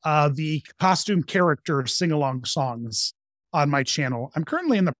of the costume character sing-along songs on my channel. I'm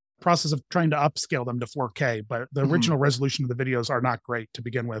currently in the process of trying to upscale them to 4K, but the original resolution of the videos are not great to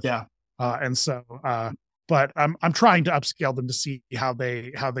begin with. Yeah. But I'm trying to upscale them to see how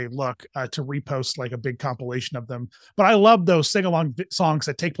they look to repost a big compilation of them. But I love those sing-along songs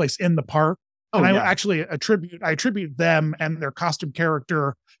that take place in the park. I actually attribute them and their costume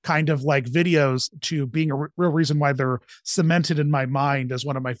character kind of videos to being a real reason why they're cemented in my mind as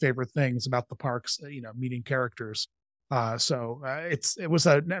one of my favorite things about the parks, meeting characters. It was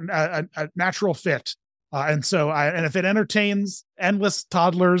a natural fit. And if it entertains endless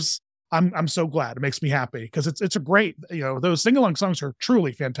toddlers, I'm so glad. It makes me happy because it's a great, those sing-along songs are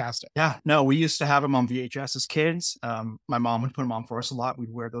truly fantastic. Yeah, no, we used to have them on VHS as kids. My mom would put them on for us a lot.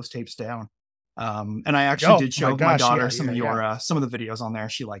 We'd wear those tapes down. And I actually did show my daughter some of the videos on there.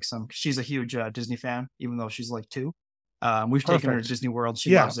 She likes them. She's a huge Disney fan, even though she's 2. We've taken her to Disney World.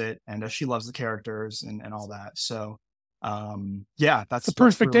 She loves it, and she loves the characters and all that. So, that's the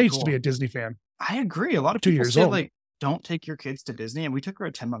perfect really age cool. to be a Disney fan. I agree. A lot of people say don't take your kids to Disney, and we took her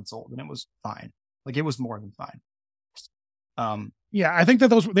at 10 months old, and it was fine. It was more than fine. I think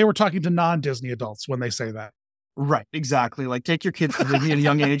that they were talking to non-Disney adults when they say that. Right, exactly. Take your kids to Disney at a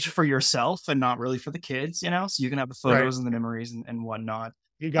young age for yourself and not really for the kids, so you can have the photos and the memories and whatnot.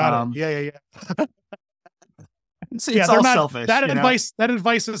 You got it. Yeah. It's all selfish. That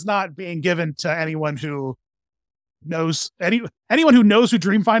advice is not being given to anyone who knows anyone who knows who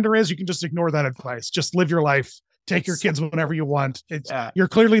Dreamfinder is. You can just ignore that advice. Just live your life. Take your kids whenever you want. You're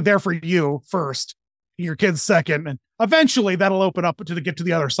clearly there for you first, your kids second, and eventually that'll open up to get to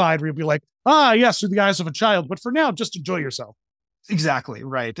the other side where you'll be like, yes, through the eyes of a child. But for now, just enjoy yourself. Exactly.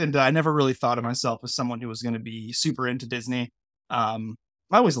 Right. And I never really thought of myself as someone who was going to be super into Disney. I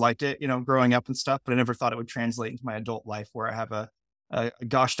always liked it, growing up and stuff, but I never thought it would translate into my adult life where I have a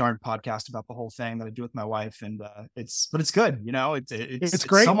gosh darn podcast about the whole thing that I do with my wife. And it's good. It's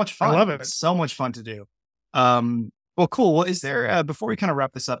great. So much fun. I love it. It's so much fun to do. Well, cool. Well, is there, before we kind of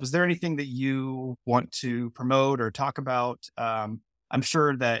wrap this up, is there anything that you want to promote or talk about? I'm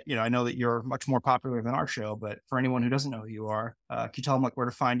sure that, I know that you're much more popular than our show, but for anyone who doesn't know who you are, can you tell them where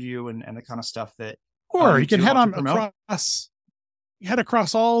to find you and the kind of stuff that, or you can head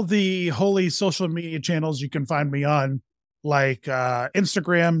across all the holy social media channels you can find me on,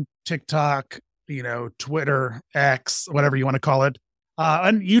 Instagram, TikTok, Twitter, X, whatever you want to call it.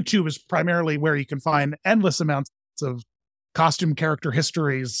 And YouTube is primarily where you can find endless amounts of costume character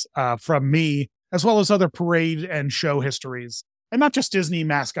histories from me, as well as other parade and show histories. And not just Disney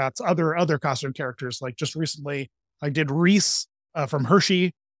mascots, other costume characters. Just recently, I did Reese from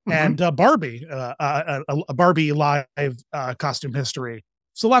Hershey and Barbie, a Barbie live costume history.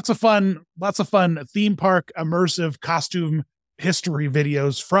 So lots of fun theme park immersive costume history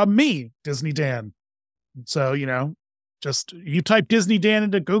videos from me, Disney Dan. So, just you type Disney Dan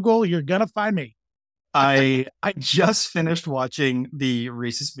into Google, you're going to find me. I just finished watching the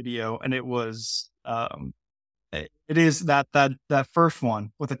Reese's video, and it was it is that first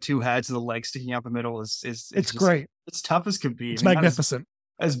one with the two heads and the legs sticking out the middle is it's just great. It's tough as could be. It's magnificent.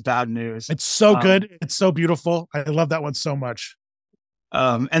 That is bad news. It's so good. It's so beautiful. I love that one so much.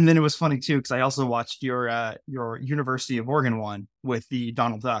 And then it was funny too, because I also watched your University of Oregon one with the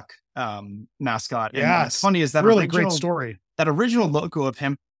Donald Duck mascot. And yeah, what's funny is that really great story. That original logo of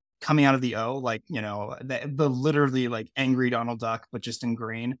him coming out of the O, like, the literally like angry Donald Duck, but just in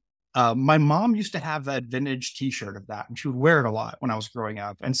green. My mom used to have that vintage T-shirt of that, and she would wear it a lot when I was growing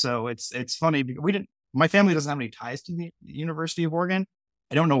up. And so it's funny because my family doesn't have any ties to the University of Oregon.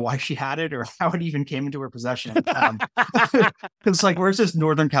 I don't know why she had it or how it even came into her possession. It's like, we're just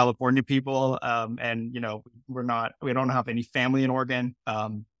Northern California people. And we don't have any family in Oregon.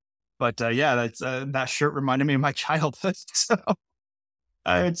 But that's that shirt reminded me of my childhood. So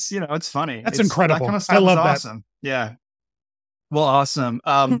it's funny. That's incredible. That kind of stuff, I love that. Awesome. Yeah. Well, awesome.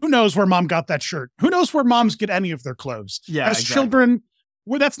 Who knows where mom got that shirt? Who knows where moms get any of their clothes? Yeah. As children,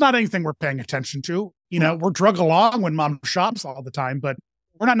 that's not anything we're paying attention to. We're drug along when mom shops all the time, but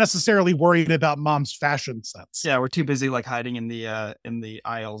we're not necessarily worried about mom's fashion sense. Yeah, we're too busy like hiding in the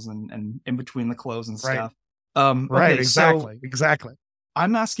aisles and in between the clothes and stuff. Right, okay, exactly.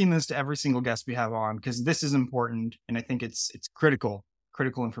 I'm asking this to every single guest we have on because this is important, and I think it's critical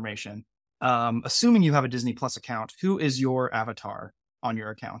information. Assuming you have a Disney Plus account, who is your avatar on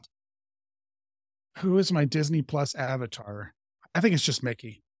your account? Who is my Disney Plus avatar? I think it's just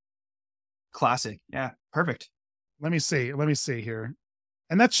Mickey. Classic. Yeah, perfect. Let me see here.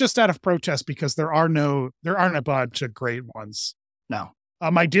 And that's just out of protest because there aren't a bunch of great ones. No.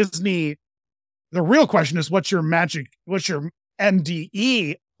 My Disney, the real question is what's your MDE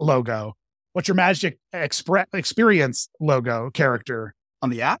logo? What's your Magic Experience logo character? On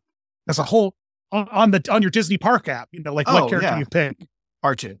the app? As a whole, on your Disney Park app, what character you pick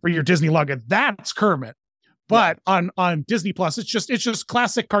R2 for your Disney logo. That's Kermit. But on Disney Plus, it's just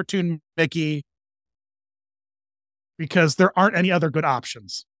classic cartoon Mickey, because there aren't any other good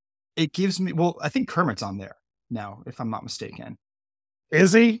options. It gives me, I think Kermit's on there now, if I'm not mistaken.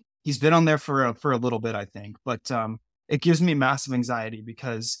 Is he? He's been on there for a little bit, I think. But it gives me massive anxiety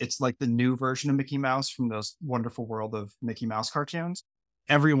because it's like the new version of Mickey Mouse from those Wonderful World of Mickey Mouse cartoons.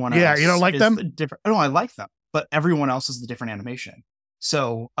 Everyone else, you don't like them? Different. No, I like them, but everyone else is the different animation.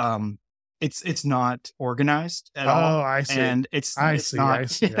 So it's not organized at all. Oh, I see. And I see.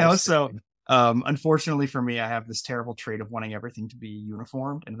 So unfortunately for me, I have this terrible trait of wanting everything to be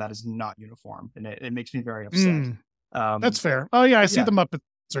uniformed, and that is not uniform, and it makes me very upset. That's fair. Oh yeah, I see the Muppets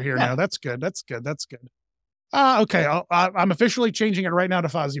are here now. That's good. Okay, I'm officially changing it right now to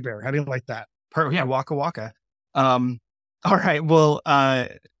Fozzie Bear. How do you like that? Yeah, Waka Waka. All right. Well,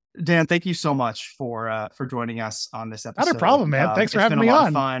 Dan, thank you so much for joining us on this episode. Not a problem, man. Thanks for having me on. It's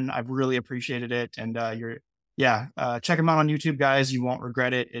been a lot of fun. I've really appreciated it. And check him out on YouTube, guys. You won't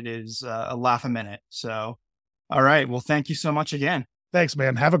regret it. It is a laugh a minute. So, all right. Well, thank you so much again. Thanks,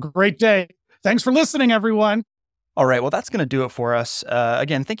 man. Have a great day. Thanks for listening, everyone. All right. Well, that's going to do it for us.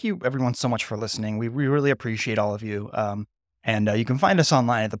 Again, thank you everyone so much for listening. We really appreciate all of you. And you can find us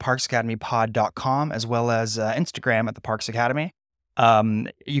online at theparksacademypod.com, as well as Instagram at the Parks Academy.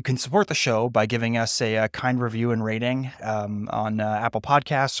 You can support the show by giving us a kind review and rating on Apple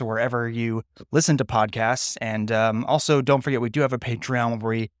Podcasts or wherever you listen to podcasts. And also, don't forget, we do have a Patreon where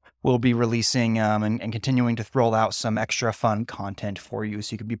we will be releasing and continuing to roll out some extra fun content for you,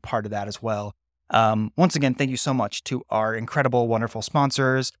 so you can be part of that as well. Once again, thank you so much to our incredible, wonderful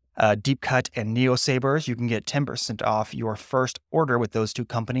sponsors, Deep Cut and Neo Sabers. You can get 10% off your first order with those two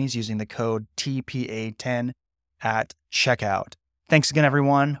companies using the code TPA10 at checkout. Thanks again,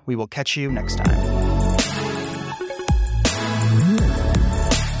 everyone. We will catch you next time.